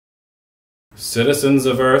Citizens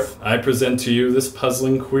of Earth, I present to you this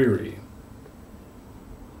puzzling query.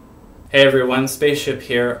 Hey everyone, Spaceship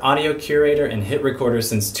here, audio curator and hit recorder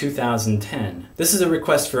since 2010. This is a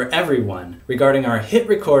request for everyone regarding our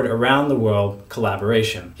hitRECord Around the World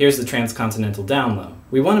collaboration. Here's the transcontinental download.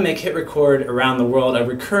 We want to make hitRECord Around the World a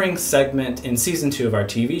recurring segment in Season 2 of our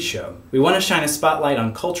TV show. We want to shine a spotlight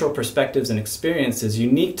on cultural perspectives and experiences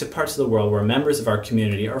unique to parts of the world where members of our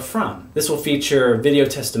community are from. This will feature video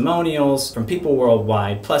testimonials from people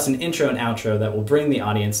worldwide, plus an intro and outro that will bring the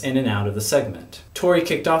audience in and out of the segment. Tori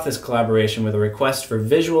kicked off this collaboration with a request for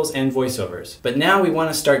visuals and voiceovers, but now we want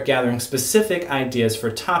to start gathering specific ideas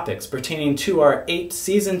for topics pertaining to our 8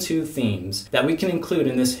 Season 2 themes that we can include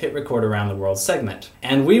in this hitRECord Around the World segment.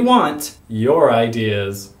 And we want your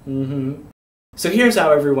ideas. So here's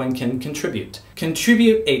how everyone can contribute.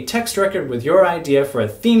 Contribute a text record with your idea for a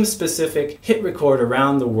theme-specific hitRECord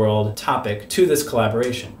Around the World topic to this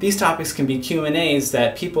collaboration. These topics can be Q&As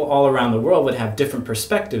that people all around the world would have different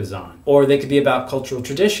perspectives on. Or they could be about cultural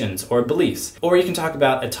traditions or beliefs. Or you can talk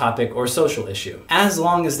about a topic or social issue, as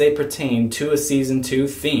long as they pertain to a Season 2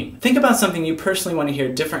 theme. Think about something you personally want to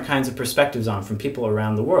hear different kinds of perspectives on from people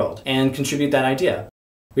around the world, and contribute that idea.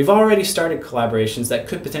 We've already started collaborations that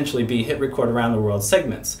could potentially be hitRECord Around the World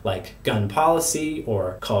segments, like gun policy,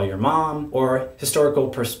 or call your mom, or historical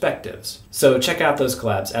perspectives. So check out those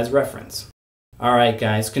collabs as reference. Alright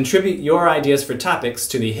guys, contribute your ideas for topics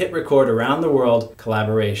to the hitRECord Around the World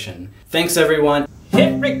collaboration. Thanks everyone.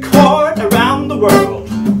 hitRECord Around the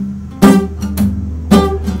World.